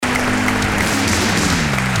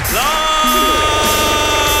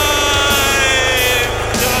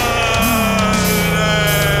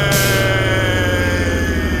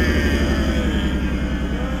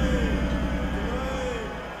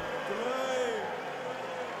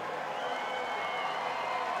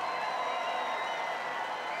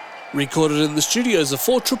Recorded in the studios of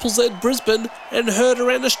 4ZZZ Brisbane and heard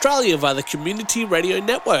around Australia via the Community Radio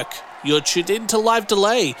Network. You're tuned in to Live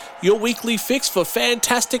Delay, your weekly fix for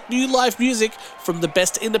fantastic new live music from the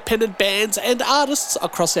best independent bands and artists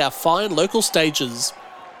across our fine local stages.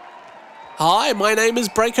 Hi, my name is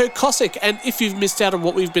Branko Kosick, and if you've missed out on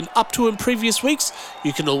what we've been up to in previous weeks,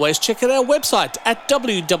 you can always check out our website at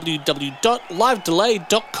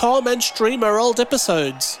www.livedelay.com and stream our old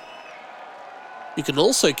episodes. You can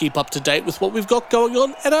also keep up to date with what we've got going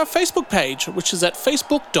on at our Facebook page, which is at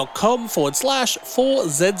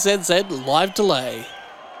facebook.com/4ZZZ Live Delay.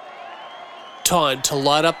 Time to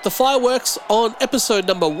light up the fireworks on episode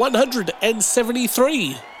number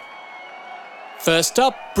 173. First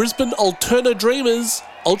up, Brisbane Alterna Dreamers,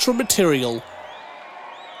 Ultra Material.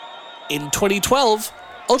 In 2012,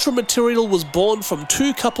 Ultra Material was born from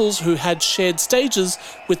two couples who had shared stages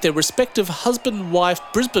with their respective husband-wife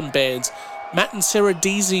Brisbane bands, Matt and Sarah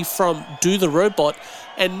Deasy from Do the Robot,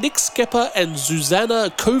 and Nick Skepper and Zuzana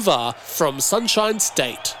Kovar from Sunshine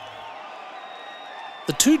State.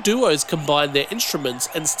 The two duos combined their instruments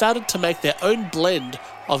and started to make their own blend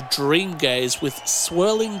of dream gaze with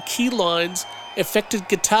swirling key lines, affected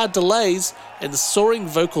guitar delays, and soaring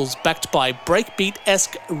vocals backed by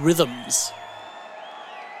breakbeat-esque rhythms.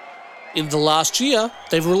 In the last year,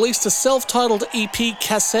 they've released a self-titled EP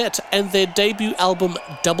cassette and their debut album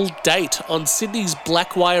Double Date on Sydney's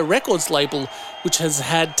Blackwire Records label, which has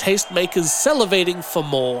had tastemakers salivating for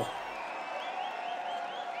more.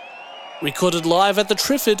 Recorded live at the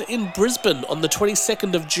Triffid in Brisbane on the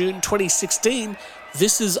 22nd of June 2016,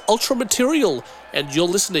 this is Ultra Material, and you're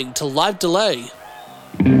listening to Live Delay.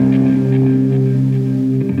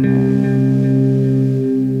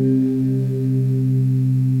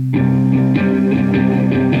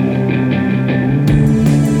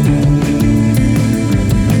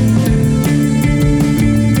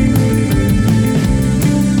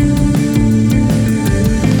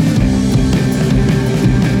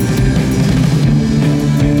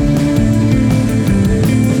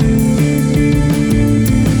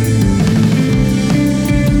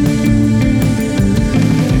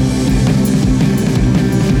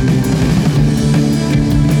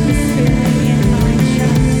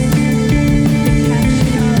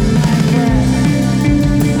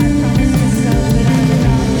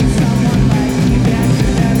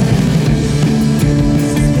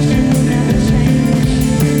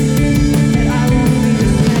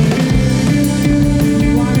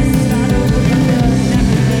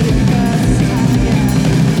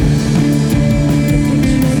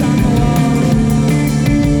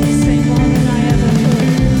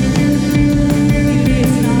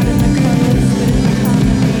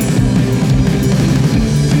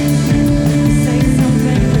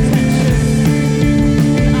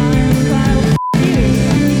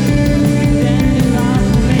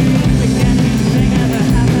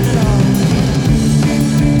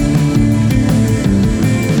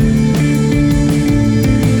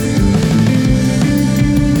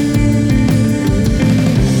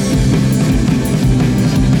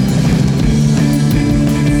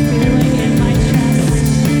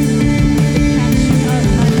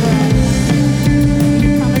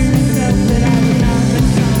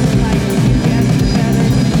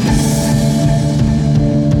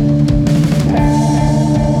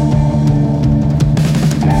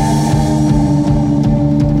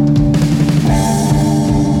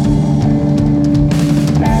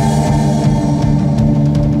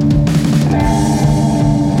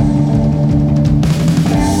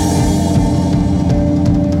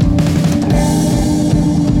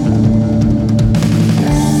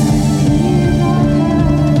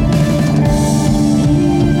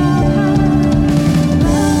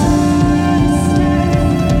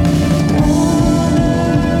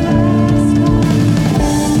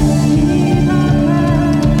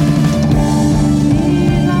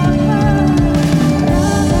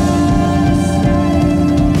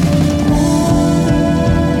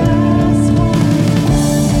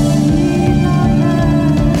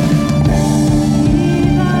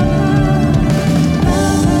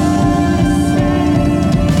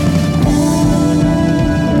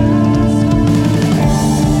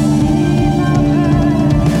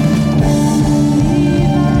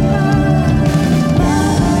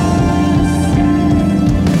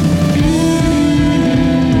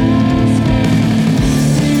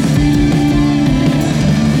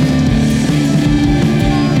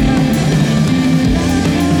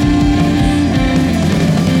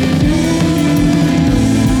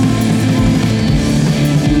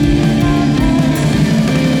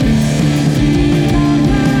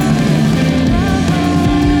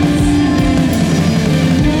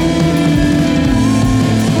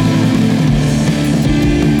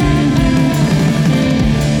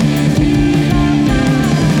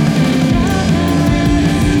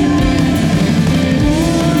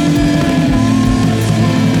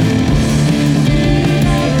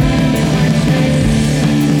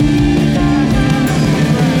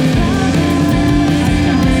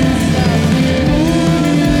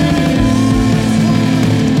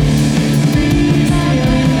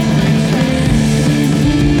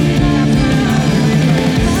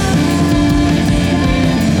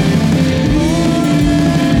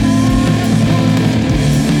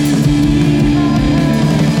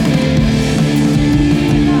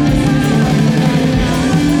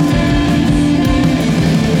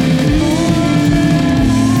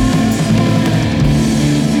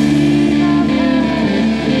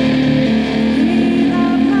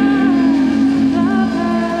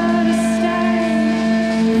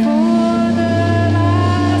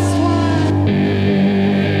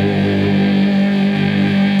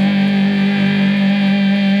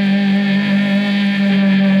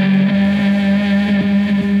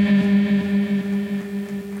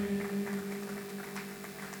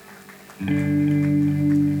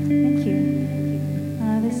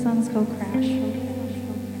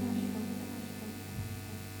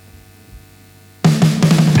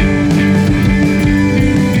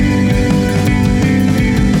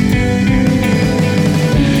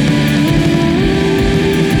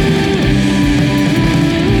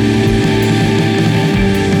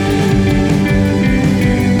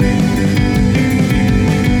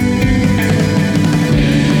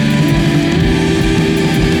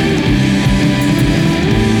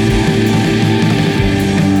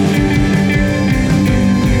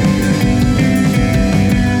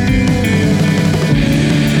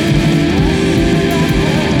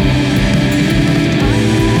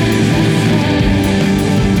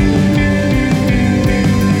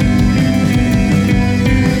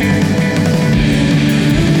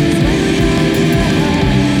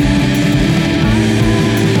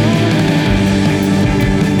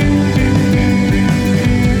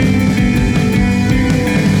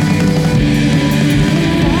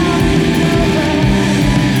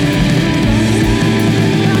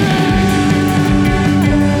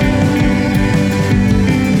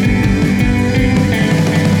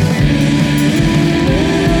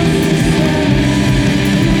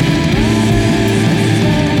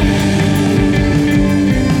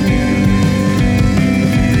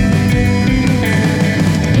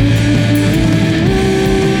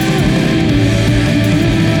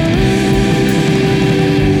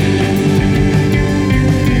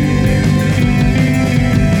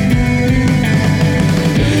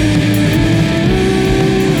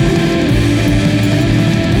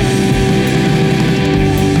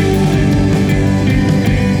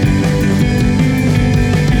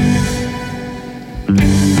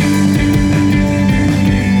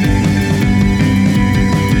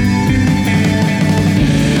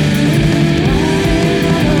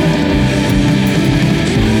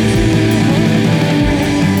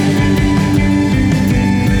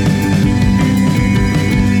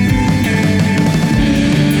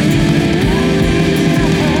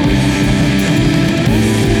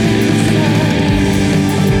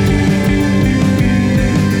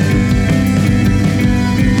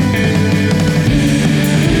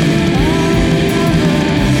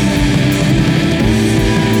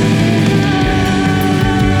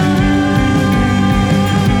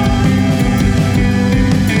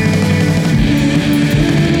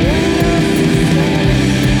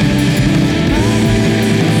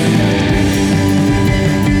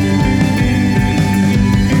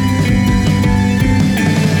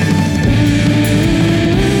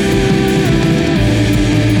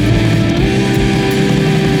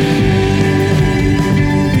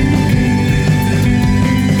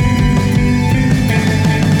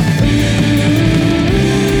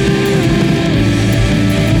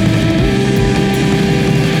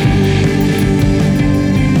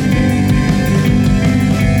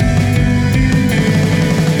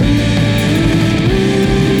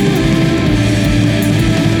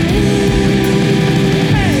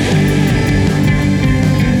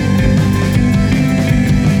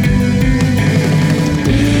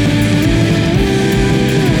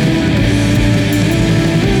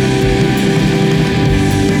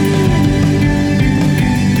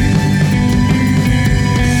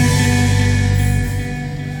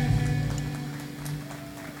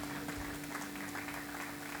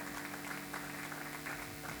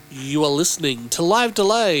 You are listening to Live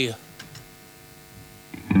Delay.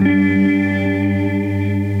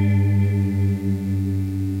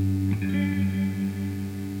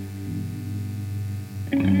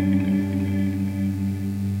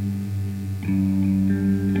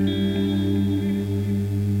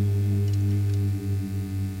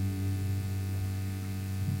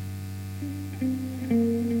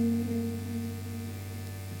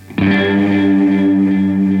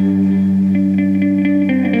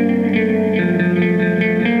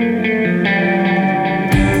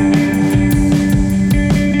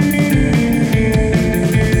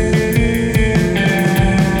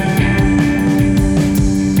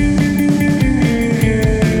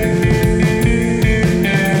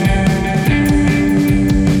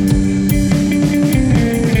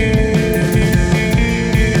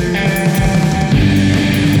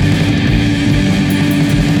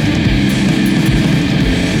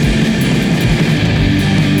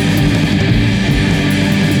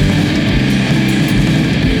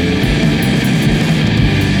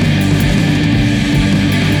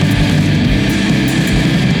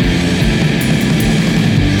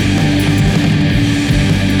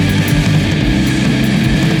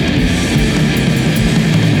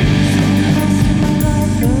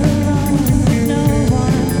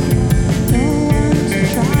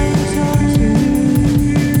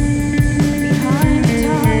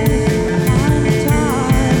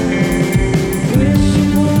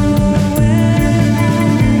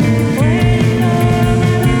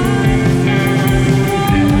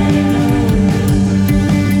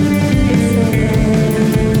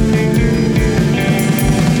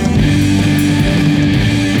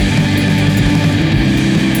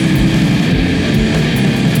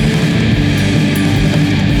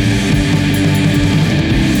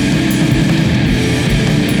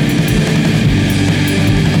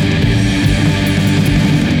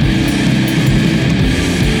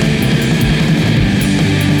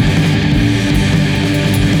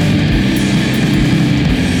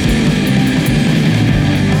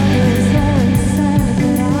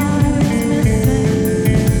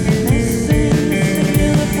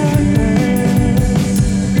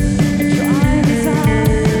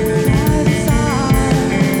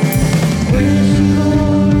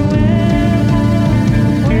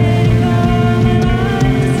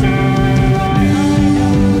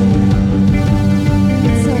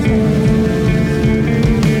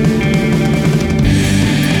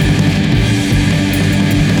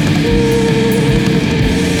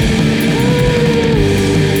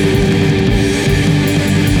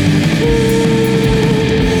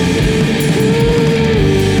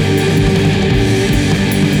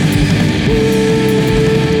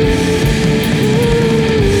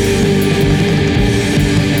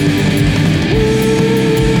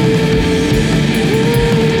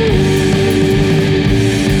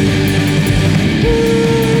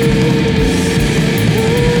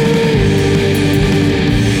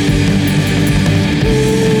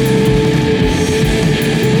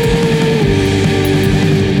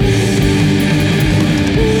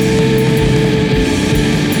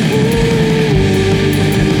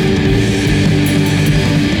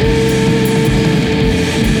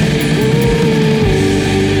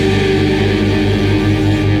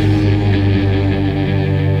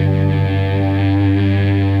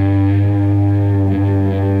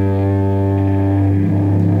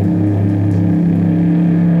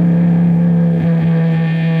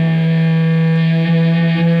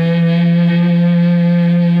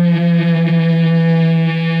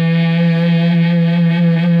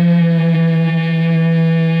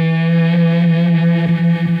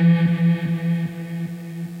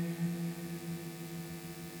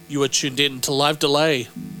 You are tuned in to Live Delay.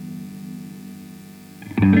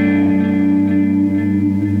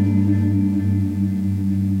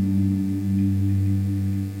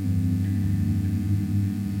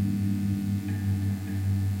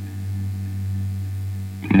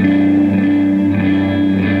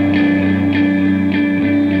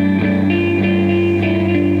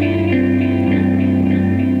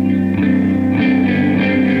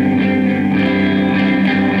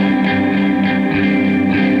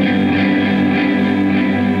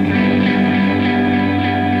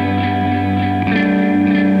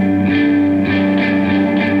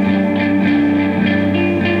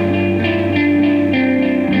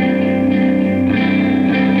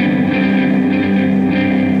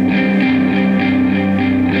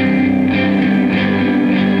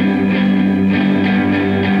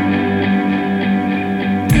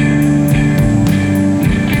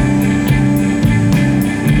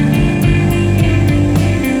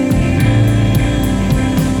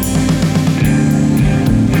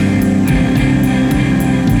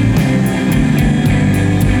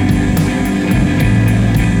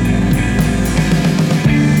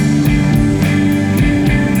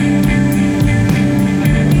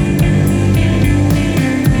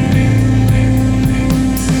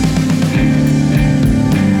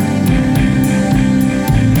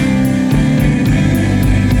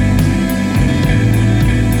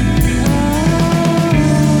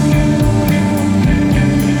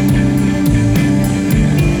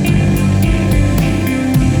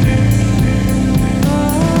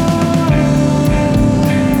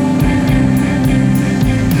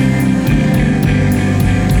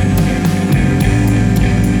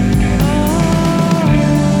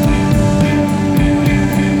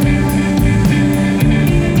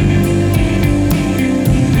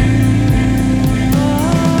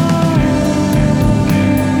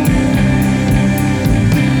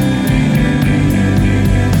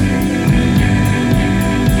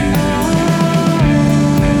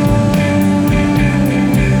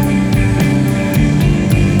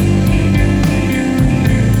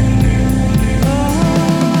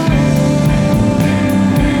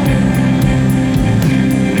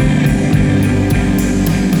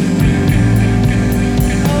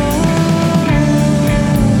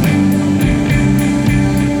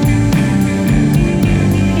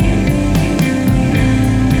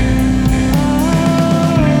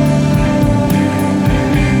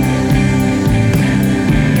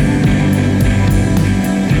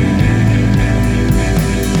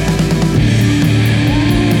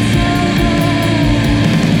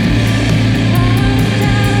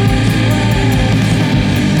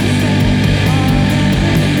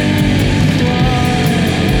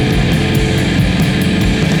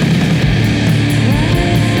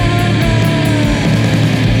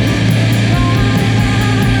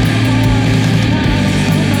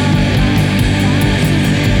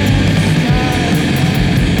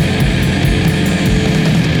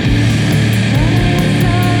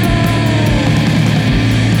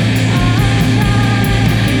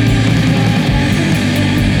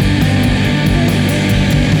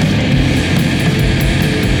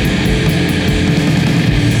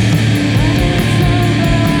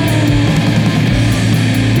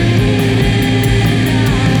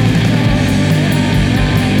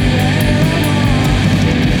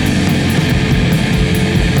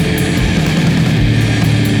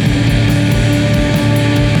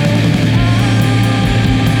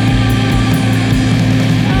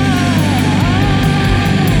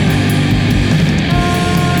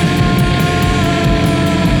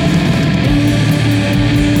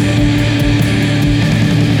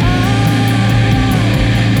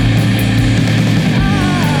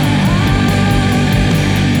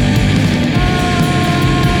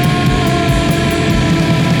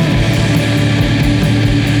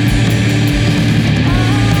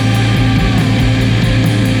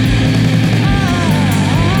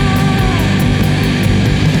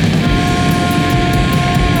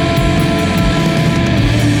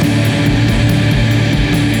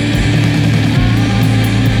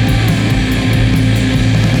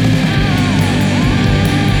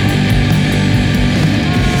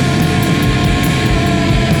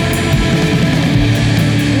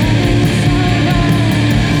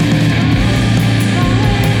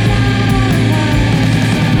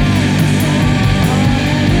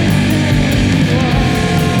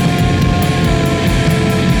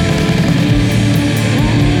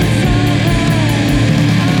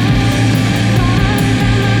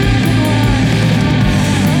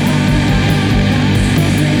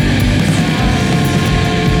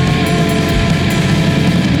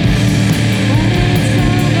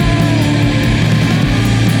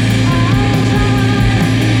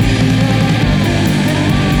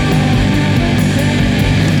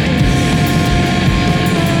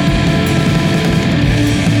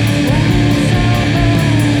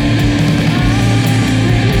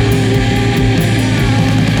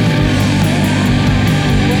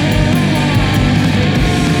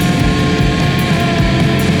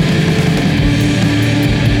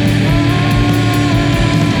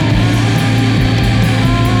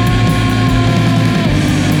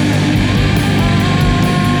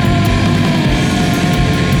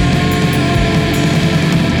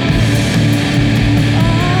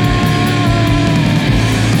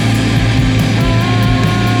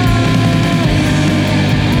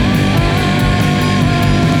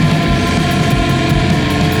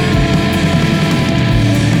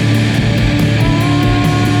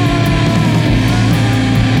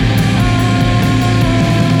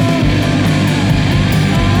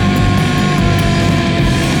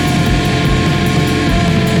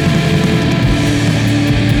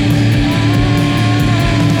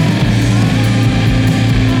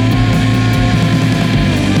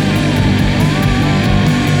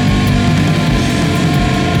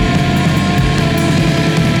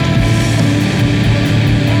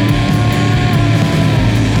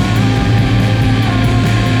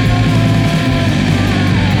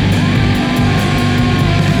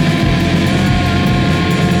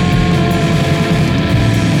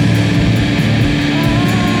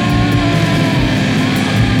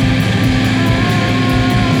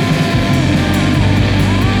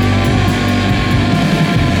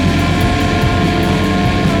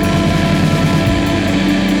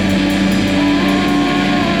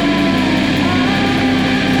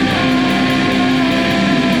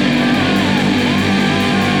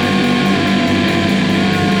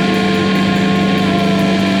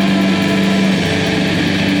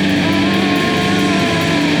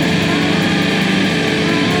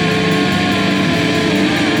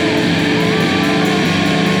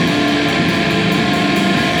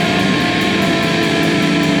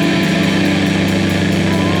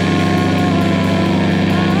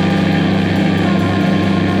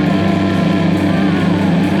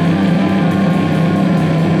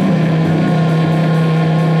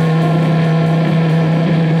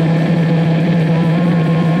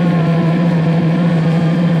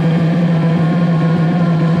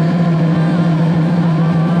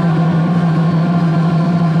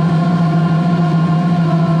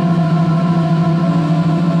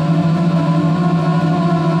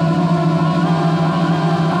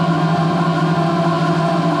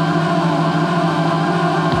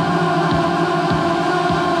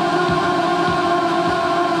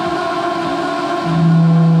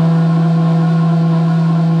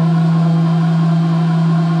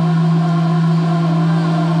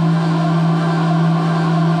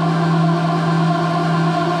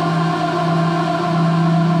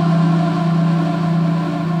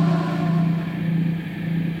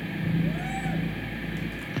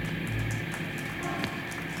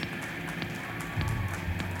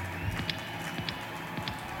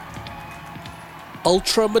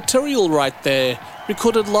 Ultra Material right there,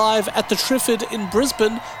 recorded live at the Triffid in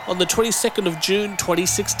Brisbane on the 22nd of June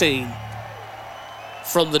 2016.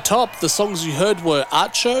 From the top, the songs you heard were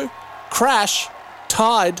Art Show, Crash,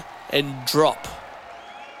 Tide and Drop.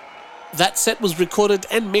 That set was recorded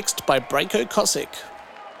and mixed by Branko Kosic.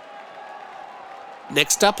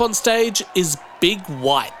 Next up on stage is Big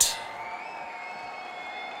White.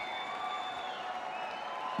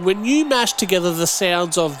 When you mash together the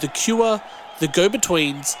sounds of The Cure, The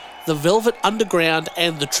Go-Betweens, The Velvet Underground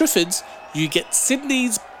and The Triffids, you get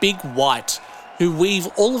Sydney's Big White, who weave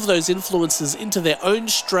all of those influences into their own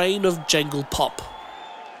strain of jangle pop.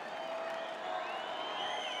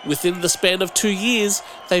 Within the span of 2 years,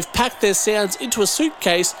 they've packed their sounds into a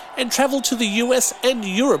suitcase and travelled to the US and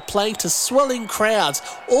Europe playing to swelling crowds,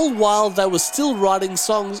 all while they were still writing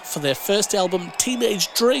songs for their first album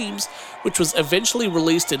Teenage Dreams, which was eventually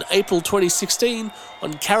released in April 2016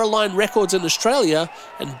 on Caroline Records in Australia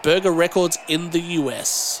and Burger Records in the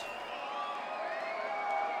US.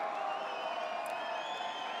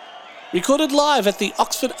 Recorded live at the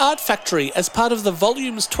Oxford Art Factory as part of the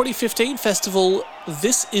Volumes 2015 festival,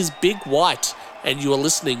 this is Big White, and you are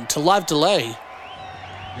listening to Live Delay. You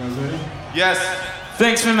guys ready? Yes.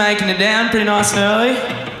 Thanks for making it down pretty nice and early.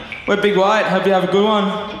 We're Big White, hope you have a good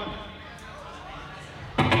one.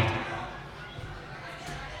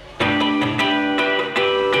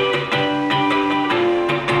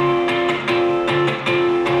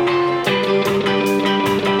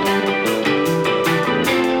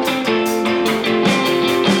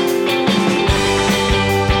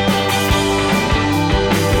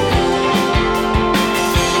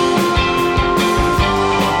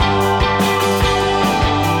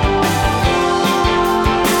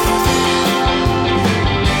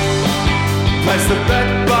 Place the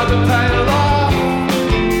bed by the pale of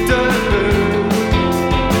moon.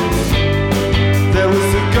 There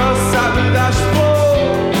was a girl sat with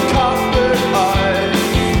ashful carpet eyes.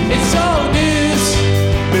 It's old news,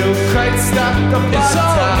 Milk crates stacked up like It's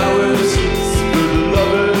all towers. Good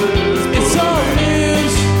lovers, it's old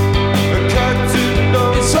news, a curtain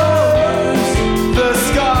of it's old news. the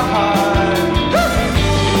sky.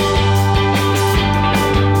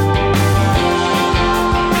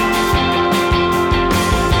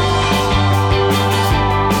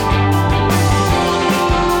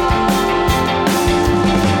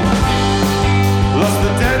 Lost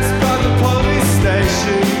the dance by the police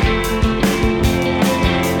station.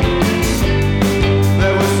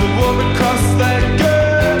 There was a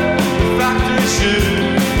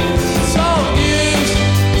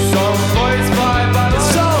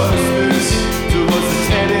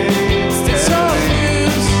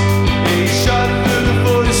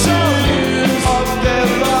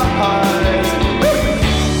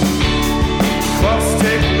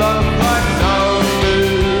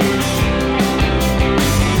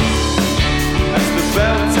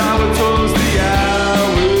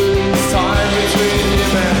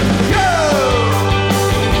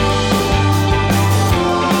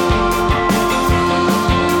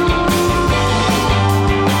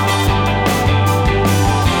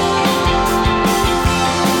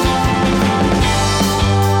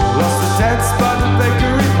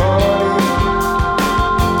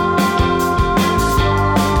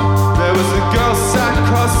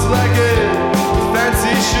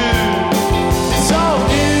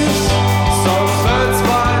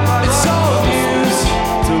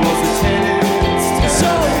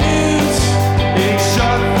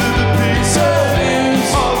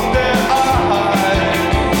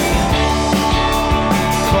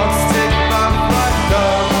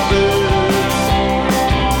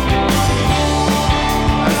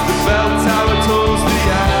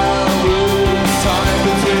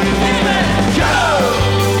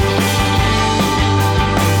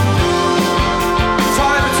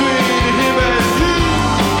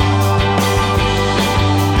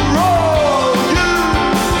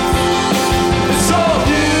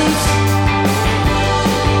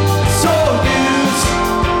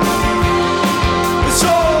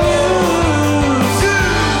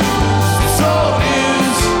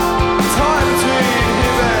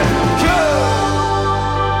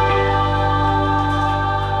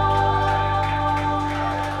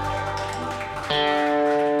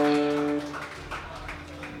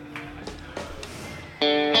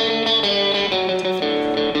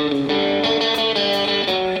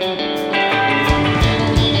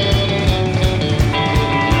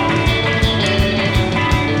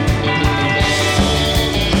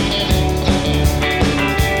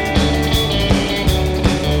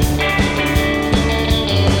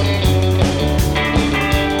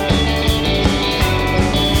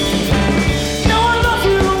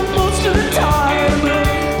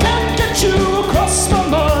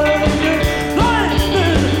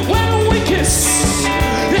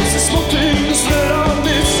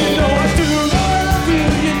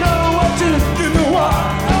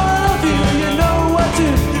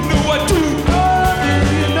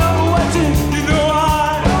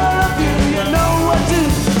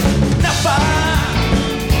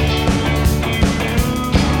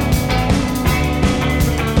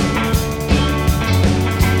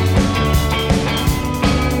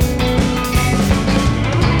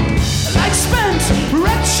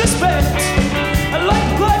respect. I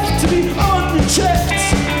like life to be unchecked.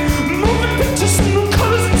 Moving pictures and the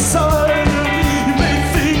colors inside. You make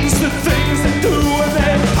things the things they do and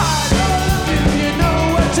then hide. I love you, you know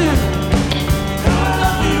I do. I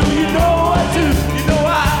love you, you know I do. You know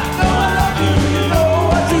I love you, you know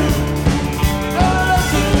I do. I love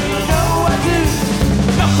you, you know I do.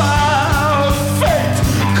 Not about fate,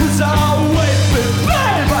 'cause I'll wait, but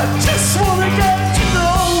babe, I just wanna get to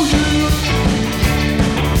know you.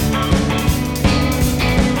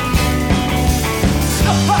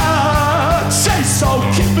 About chase, I'll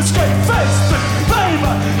keep a straight face, but babe,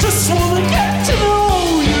 I just wanna get to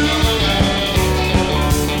know you.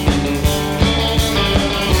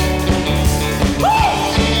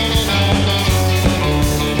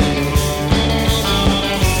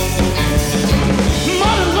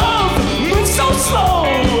 My love moves so slow,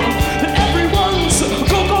 and everyone's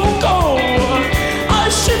go, go, go. I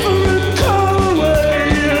shiver and curl away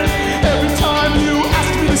every time you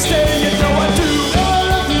ask me to stay. You know I do. I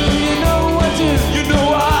love you, you know I do. You know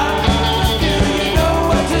I love you, you know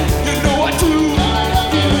I do. You know I do. I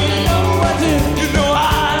love you, you know I do. You know I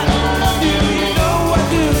love you, you know I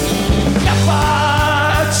do. If I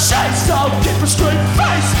chase, I'll keep a straight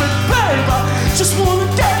face, but babe, I just wanna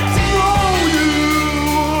get to know you.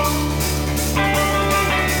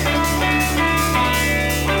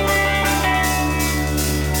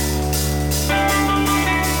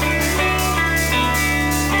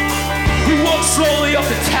 We walk slowly up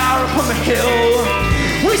the tower up on the hill.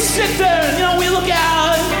 We sit there and, we look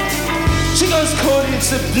out. She goes, Cody,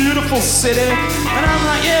 it's a beautiful city. And I'm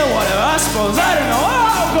like, yeah, whatever, I suppose. I don't know.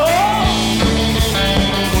 I'll go.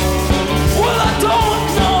 Well, I don't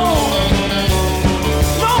know.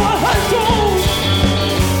 No, I don't.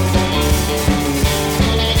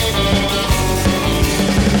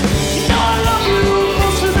 You know I love you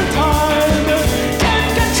most of the time. Can't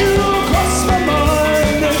get you across my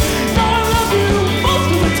mind. No, I love you most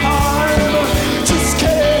of the time. Just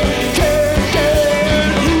can't get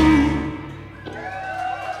you.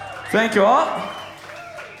 Thank you all.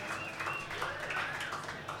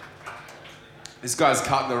 This guy's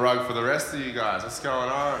cutting the rug for the rest of you guys. What's going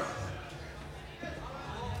on?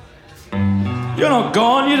 You're not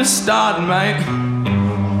gone, you're just starting, mate.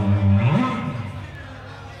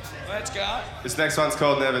 Let's go. This next one's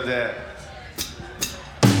called Never Dare.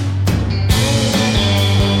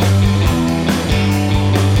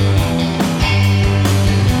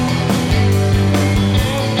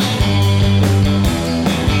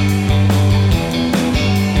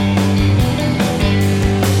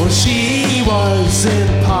 Well, she was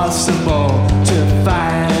impossible to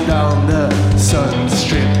find on the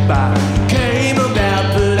Sunstrip. I came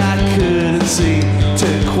about, but I couldn't seem to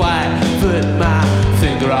quite put my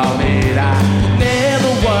finger on it. I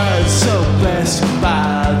never was so blessed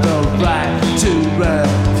by the right to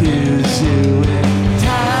refuse you.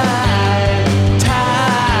 Time,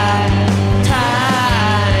 time,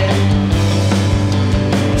 time.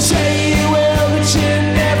 Say you will, but you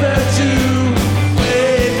never do.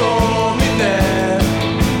 Wait for me there.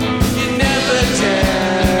 You never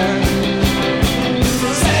dare.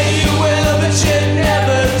 Say you will, but you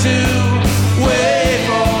never do. Wait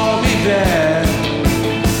for me there.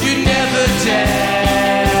 You never dare.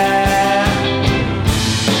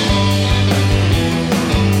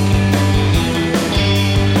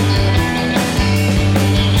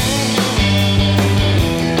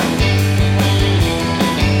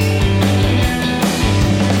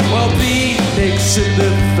 Well, beatniks are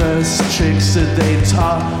the first tricks that they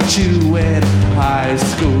taught you in high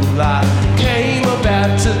school. I came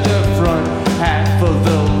about to the front half of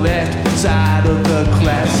the left side of the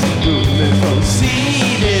classroom and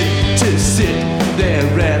proceeded to sit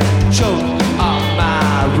there and choke on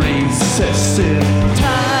my recessive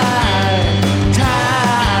time,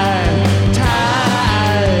 time,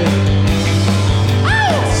 time.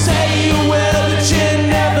 Say you will, but you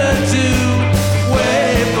never do.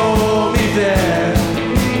 Wait for me there.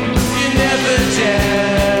 You never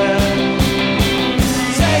dare.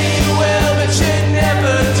 Say you will, but you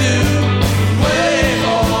never do. Wait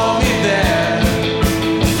for me there.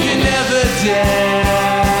 You never dare.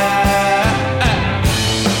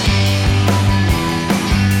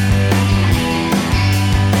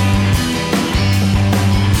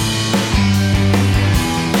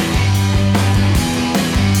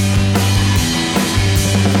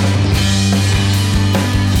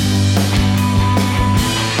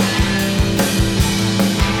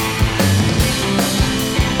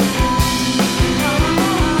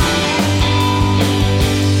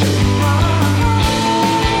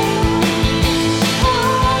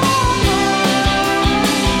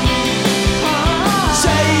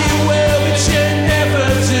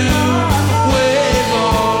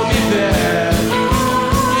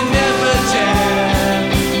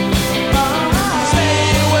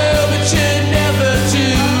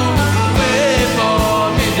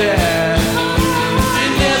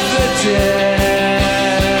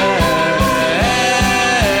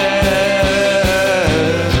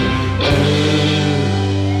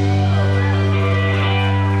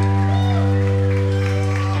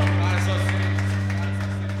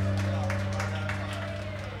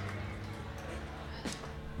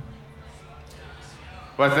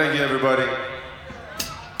 Well, thank you, everybody.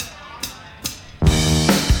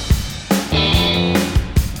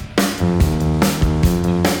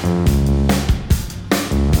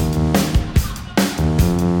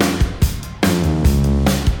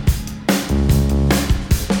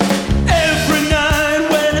 Every night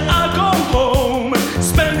when I go home,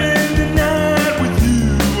 spending the night with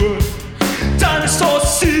you. Dinosaur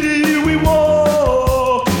City, we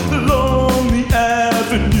walk along the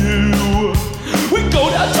avenue. We go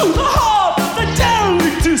down to the heart of the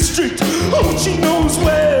Dairy District. Oh, she knows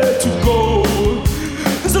where to go.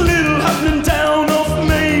 There's a little happening down off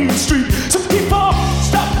Main Street. So people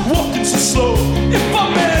stop walking so slow. If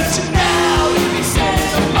I met you now, you'd be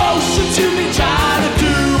saying, oh, should you be trying to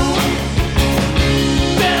do?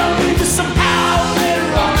 Then I'll leave you somehow.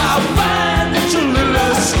 Later on, I'll find that you're a little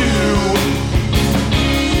askew.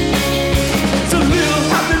 There's a little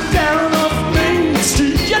happening down off Main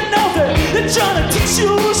Street. You know that they're trying to teach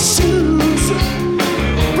your shoes.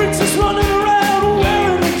 Princess running around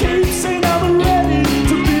wearing a cape, saying I'm ready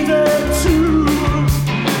to be there too.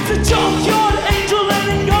 The junkyard angel and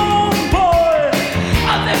a young boy,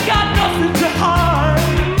 they got nothing to hide.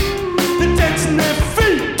 They're dancing their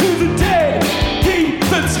feet to the dead heat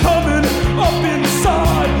that's humming up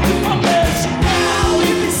inside. If I met you now,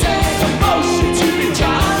 you'd be saying the motions you'd be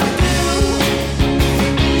trying to do.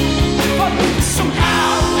 If I meet you somehow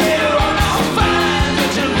later on, I'll find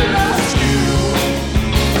that you're a little askew.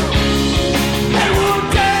 And we'll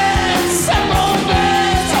dance and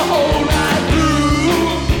romance a whole night through.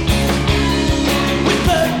 With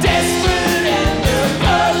the desperate and the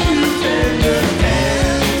perfume and the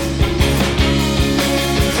dance.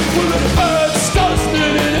 Well, it hurts, doesn't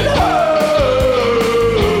it? And it hurts.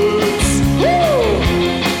 Woo!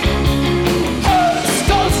 Hurts,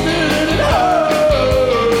 doesn't it? And it hurts.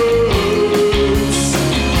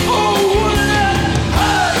 Oh, wouldn't it?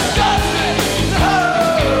 Hurts, doesn't it? It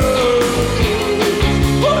hurts.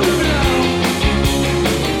 Wouldn't it?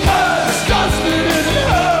 Hurts, doesn't it? And it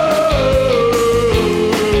hurts.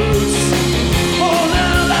 Oh,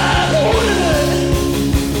 now, wouldn't it?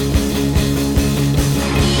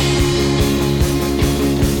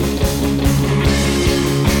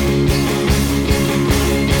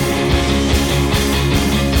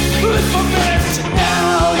 If I met you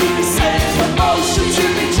now, you'd be saying the motions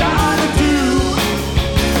you'd be trying to do.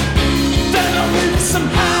 Then I'll meet you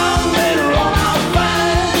somehow. Later on, I'll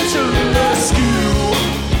find that you're a little askew.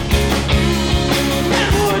 And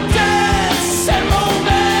we'll dance and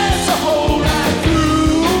romance a whole night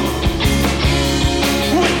through.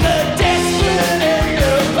 With the desperate and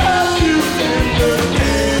the perfume and the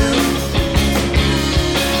dance.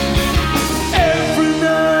 Every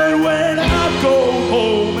night when I go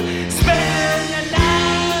home, spend the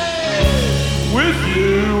night with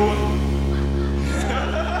you.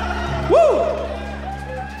 Woo!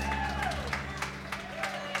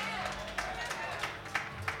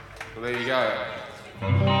 Well, there you go.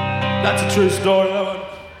 That's a true story, that one.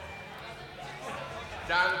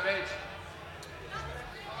 Down the page.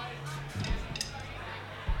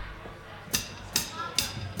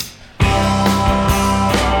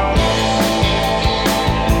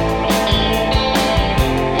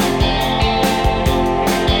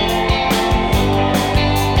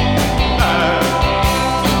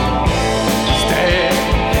 Stand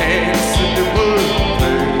hands in the wood.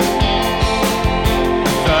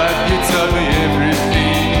 Thought you told me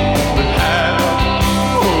everything, but how?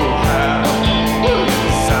 Oh, how was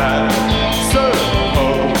I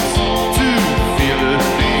supposed to feel a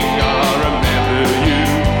thing or remember you?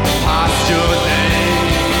 Past your name,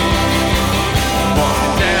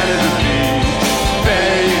 walking down to the beach,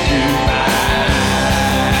 bury you, my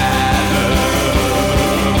love.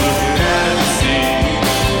 Looking out at the sea,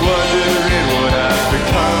 wondering what I've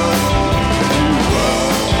become. You are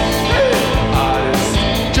an artist,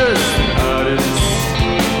 just an artist,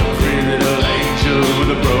 a pretty little angel with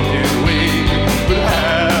a broken wing. But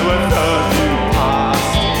how I thought you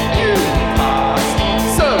passed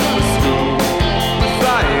summer school with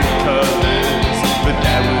flying colors, but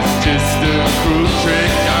that was just a cruel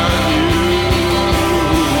trick on you.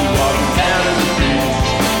 Walking down to the beach,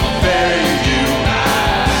 bury you, my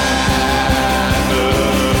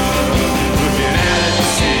love. Looking out at the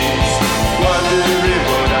seas, wondering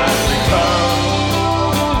what I've become.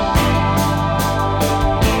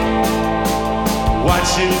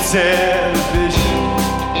 Watching television,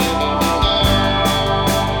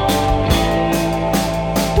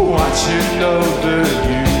 watching over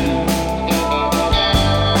you,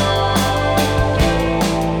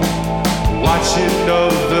 watching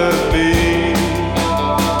over me.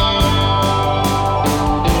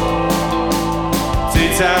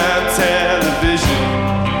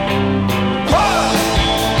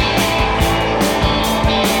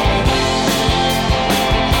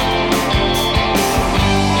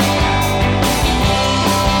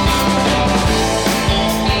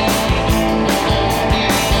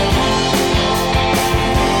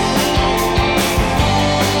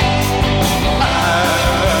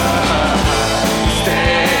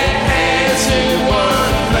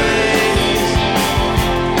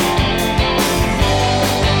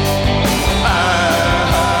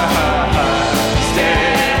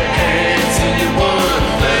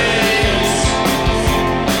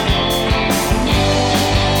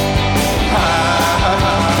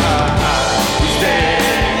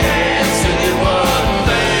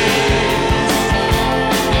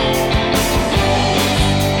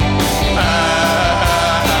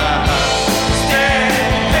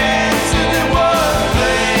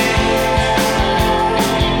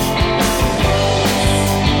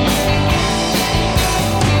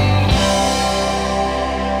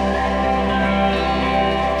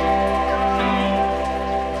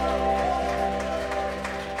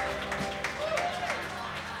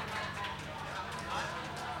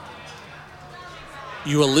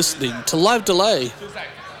 You are listening to Live Delay.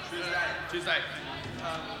 Tuesday.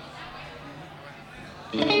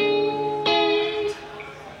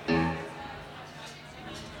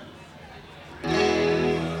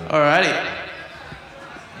 Alrighty.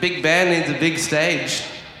 Big band needs a big stage.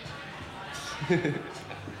 I'm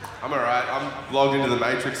alright. I'm logged into the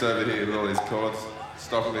Matrix over here with all these cords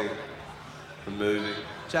stopping me from moving.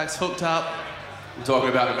 Jack's hooked up. I'm talking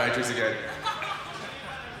about the Matrix again.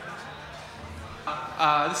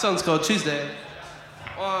 This song's called Tuesday.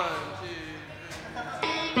 1, 2,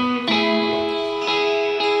 3.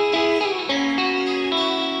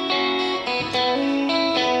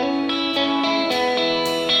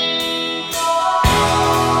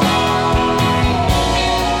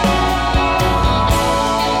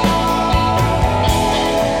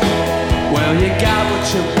 Well, you got what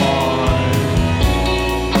you want.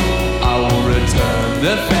 I will return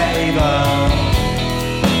the favor.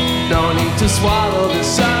 No need to swallow the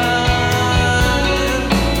sun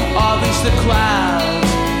or reach the clouds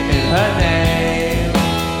in her name.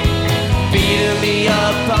 Beating me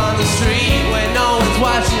up on the street when no one's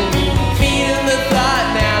watching. Feeding the thought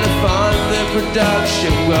now to fund the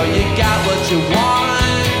production. Well, you got what you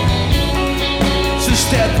want. So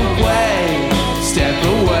step away, step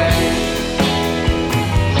away.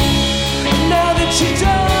 Now that you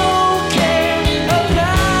don't care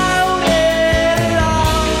about it at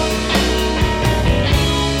all,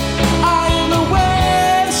 I am the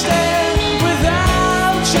West End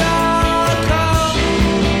without your call.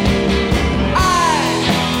 I'm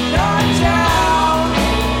not down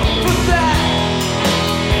for that.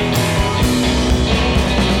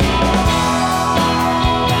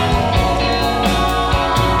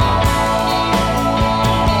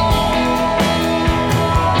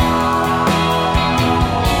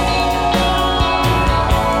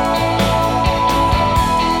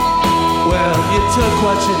 Well, you took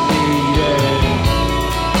what you needed.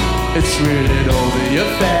 It's written over your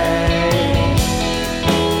face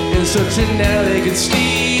in such an elegant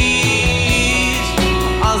steeze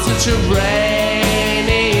on such a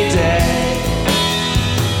rainy day.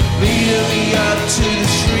 Leading me up to the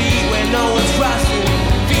street where no one's crossing.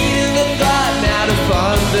 Feeding the thought now to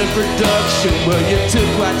fund the production. Well, you took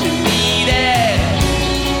what you needed.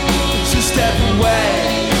 So step away,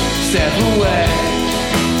 step away.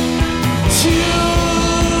 Tuesday.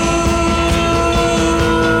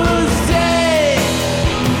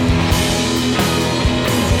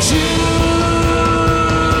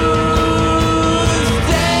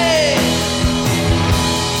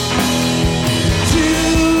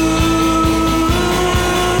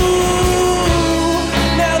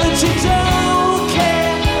 Now that you don't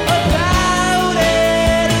care about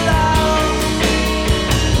it at all,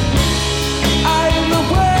 I am the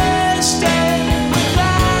West End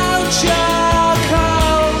without your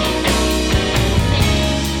call.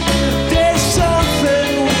 There's something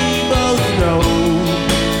we both know.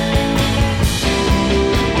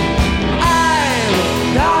 I'm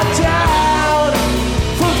not down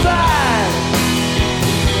for that.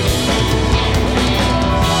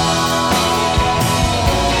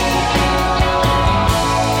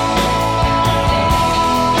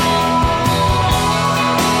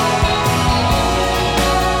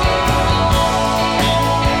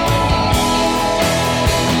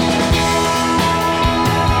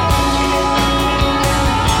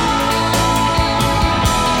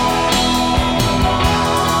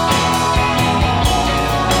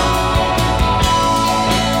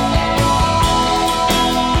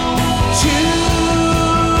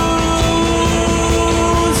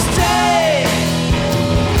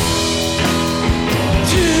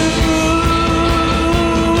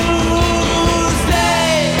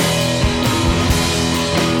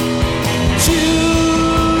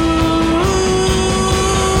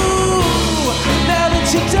 Now that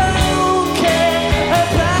you don't care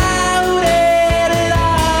about it at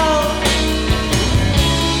all,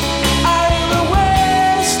 I am the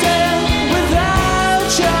West End without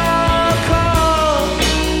your call.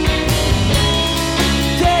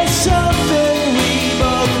 There's something we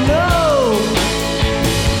both know.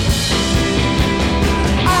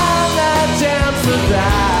 I'm not down for that.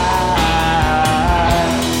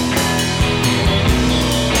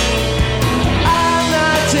 I'm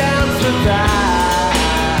not down for that.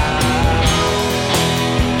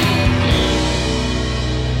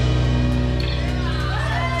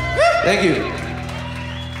 Thank you.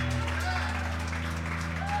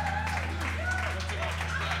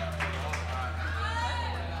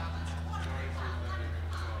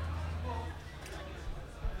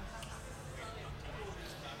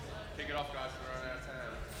 Kick it off, guys. We're running out of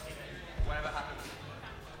time. Whatever happens.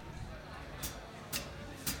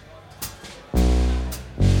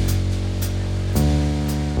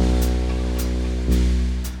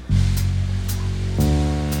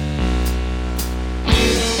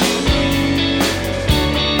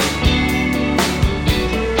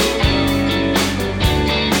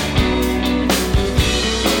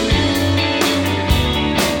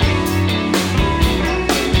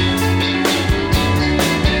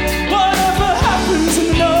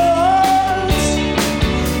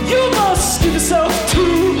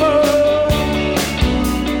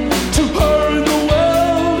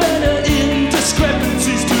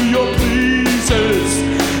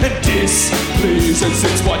 kiss, please, as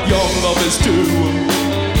it's what young lovers do.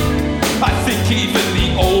 I think even the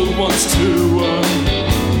old ones too.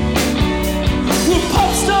 We're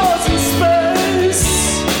pop stars in space.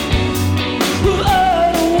 Well,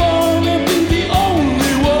 I don't wanna be the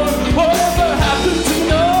only one. Whatever happened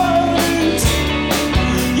tonight,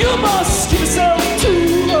 you must give yourself to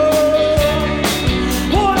her.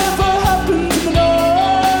 Whatever happened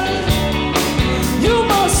tonight, you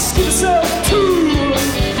must give yourself to her.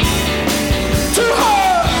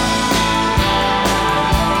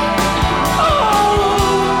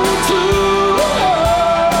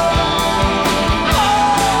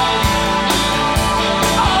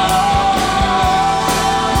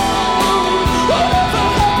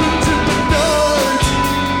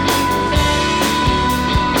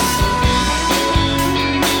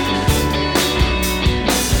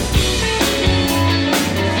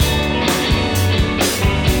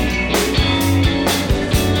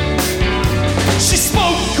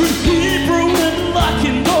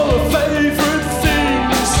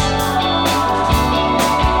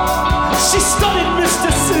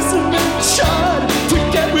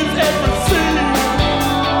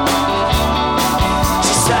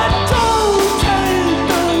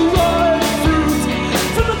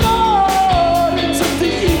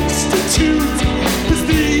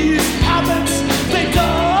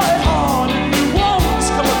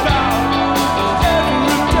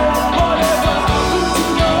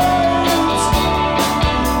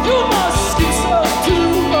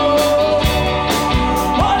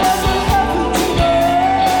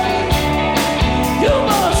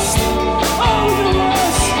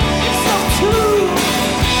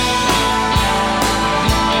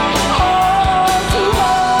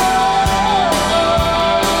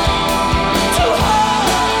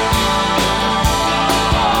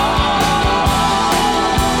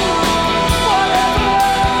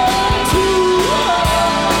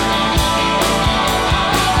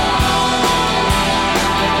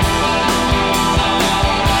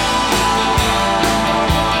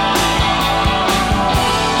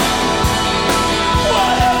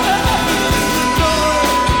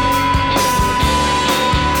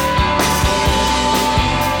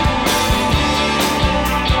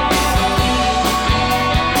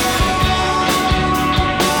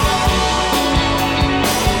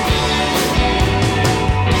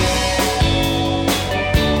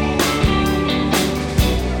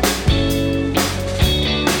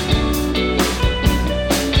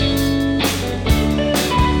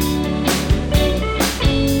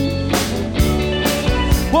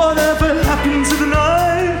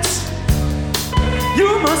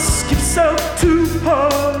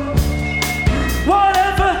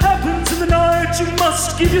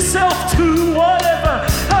 Give yourself to whatever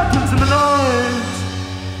happens in the night.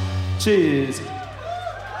 Cheers.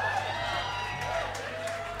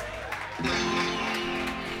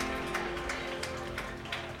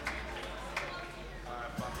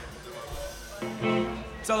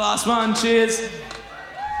 It's the last one. Cheers.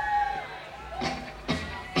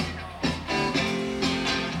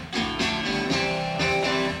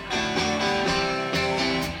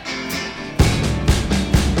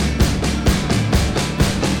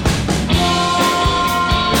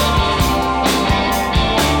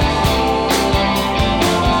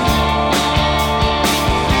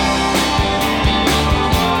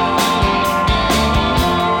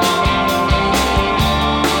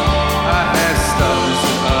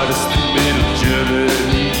 Middle Germany.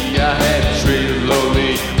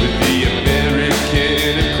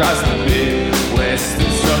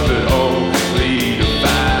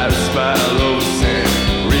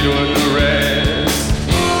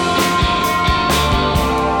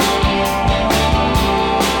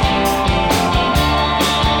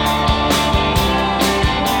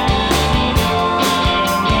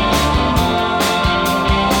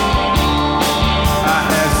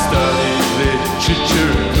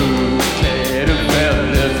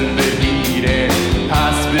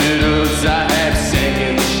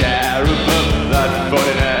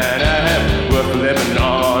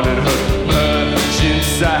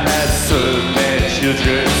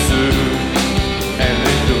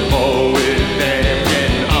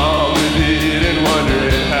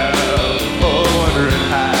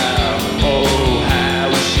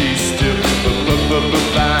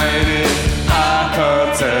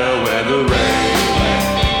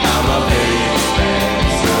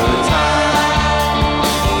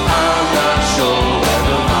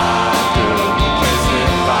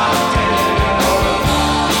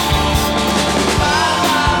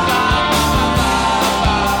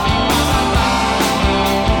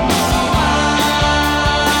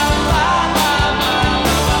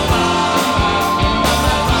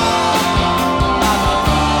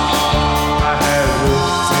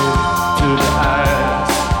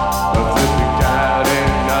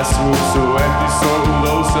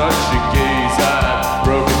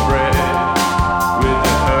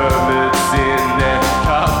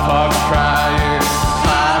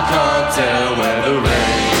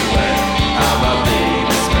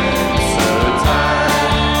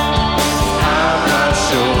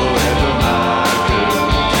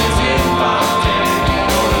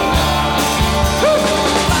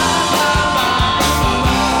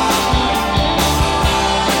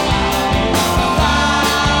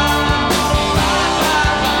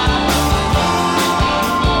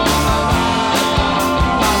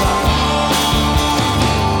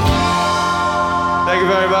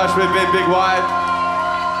 much. We've been Big White.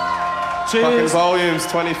 Cheers. Fucking Volumes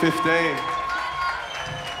 2015.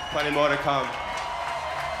 Plenty more to come.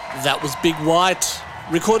 That was Big White,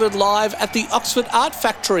 recorded live at the Oxford Art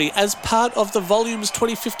Factory as part of the Volumes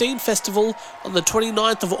 2015 festival on the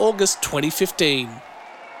 29th of August 2015.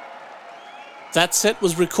 That set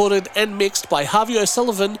was recorded and mixed by Harvey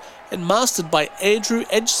O'Sullivan and mastered by Andrew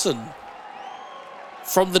Edgson.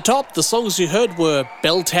 From the top, the songs you heard were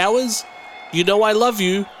Bell Towers, You Know I Love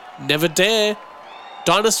You, Never Dare,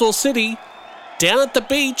 Dinosaur City, Down at the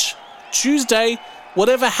Beach, Tuesday,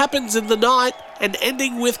 Whatever Happens in the Night, and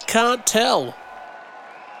ending with Can't Tell.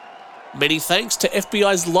 Many thanks to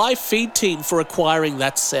FBI's live feed team for acquiring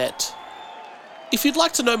that set. If you'd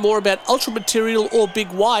like to know more about Ultra Material or Big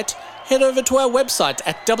White, head over to our website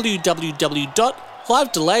at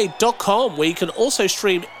www.livedelay.com, where you can also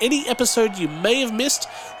stream any episode you may have missed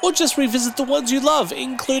or just revisit the ones you love,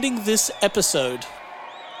 including this episode.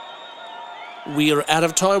 We are out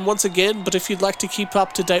of time once again, but if you'd like to keep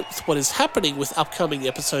up to date with what is happening with upcoming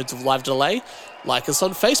episodes of Live Delay, like us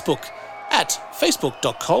on Facebook at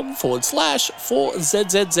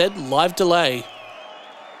facebook.com/4ZZZ Live Delay.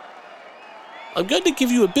 I'm going to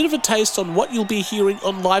give you a bit of a taste on what you'll be hearing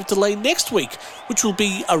on Live Delay next week, which will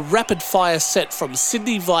be a rapid-fire set from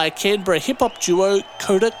Sydney via Canberra hip-hop duo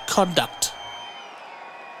Code of Conduct.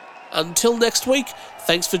 Until next week,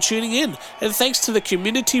 thanks for tuning in, and thanks to the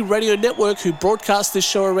Community Radio Network who broadcast this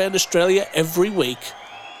show around Australia every week.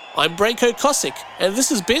 I'm Branko Kosick, and this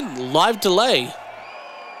has been Live Delay.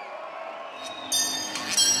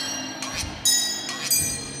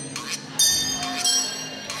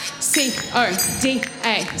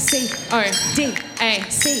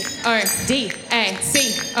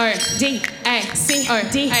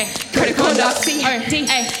 C-O-D-A-C-O-D-A-C-O-D-A-C-O-D-A. Code of Conduct,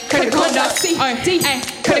 C-O-D-A. Code of Conduct, C-O-D-A.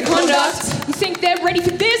 Code of Conduct. You think they're ready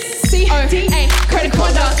for this? C-O-D-A. Code of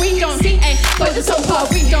Conduct. We don't C-A. Close the song part.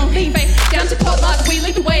 We don't leave it down to potluck. We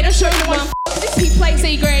lead the way to show no one. This he plays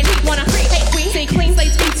C grade. We wanna hate. We see clean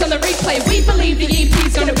slate beats on the replay. We believe the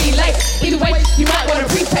EP's gonna be late. Either way, you might wanna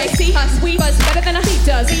prepay. See us, we buzz better than a beat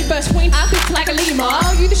does. We burst between our bits like a lemur.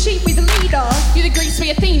 Oh, you the sheep, we the leader. You the Greeks,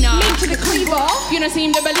 we Athena. Me to the cleaver. You don't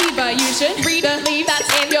seem to believe her. You should read the leaf that's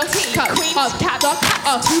in your teacup. Queen of catdog,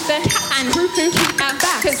 of truth and proof and keep our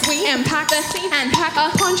back. Cause we impact the scene and pack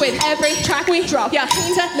a punch with every track we drop. You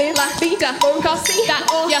need to live la vida. Focus, see that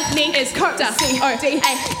all you need is code.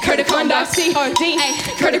 C-O-D-A. Code of Conduct. C-O-D-A.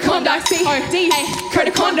 Code of Conduct. C-O-D-A. Code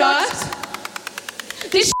of Conduct.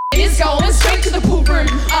 This is going straight to the pool room.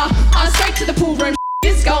 Straight to the pool room.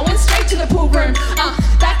 Is going straight to the pool room.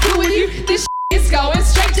 That cool with you? This is going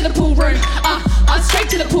straight to the pool room. Straight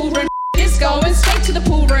to the pool room. Is going straight to the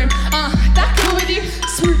pool room. That cool with you?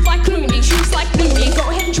 Smooth like Clooney, shoes like Looney. Go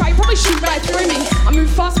ahead and try, probably shoot right through me. I move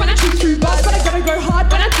fast when I chew through bars, but I gotta go hard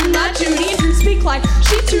when I do my duty. And do speak like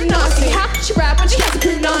she too nasty. How can she rap when she has a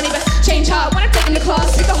punani? But change hard when I take in the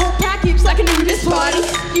class. With the whole package like a nudist party.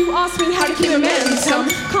 You ask me how to keep momentum.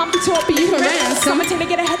 Can't be taught, but you can ransom. I tend to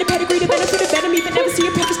get ahead of pedigree to benefit of better me, but never see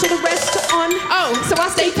your package till the rest are on. Oh, so I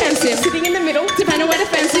stay pensive, sitting in the middle, depending on where the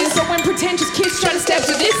fence is. So when pretentious kids try to step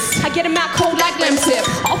to this, I get them out cold like Lemsip.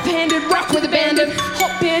 Off-handed, rock with a bandit.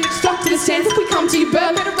 Hot band, stuck to the stand. If we come to you,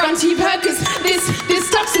 bird, better run to your bird. Cause this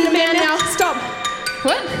stuff's in the man now. Stop.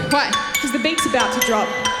 What? Why? Cause the beat's about to drop.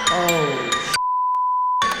 Oh.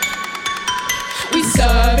 We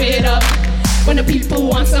serve it up. When the people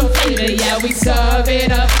want some flavor, yeah, we serve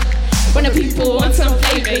it up. When the people want some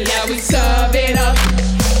flavor, yeah, we serve it up.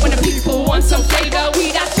 When the people want some flavor,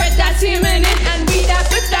 we that threat that's imminent, and we that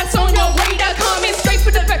flip that's on your radar, coming straight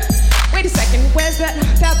for the Wait a second, where's that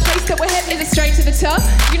place that we're heading? Is it straight to the top?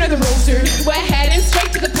 You know the rules, dude. We're heading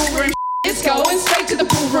straight to the pool room. It's going straight to the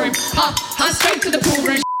pool room. Straight to the pool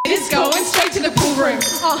room. It's going straight to the pool room.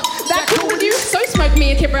 That cool with you? So smoke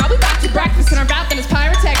me and Kipper. I'll be back to breakfast and I'm wrapped in his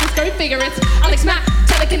pyrotechnics. Go figure it's Alex Mack.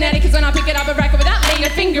 Telekinetic is when I pick it up a record without laying a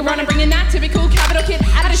finger on. I'm bringing that typical capital kid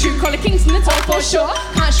attitude. Call it Kingston, it's all for sure.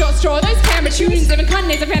 Can't short straw those camera tunes. Living cunt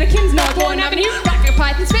names of mannequins.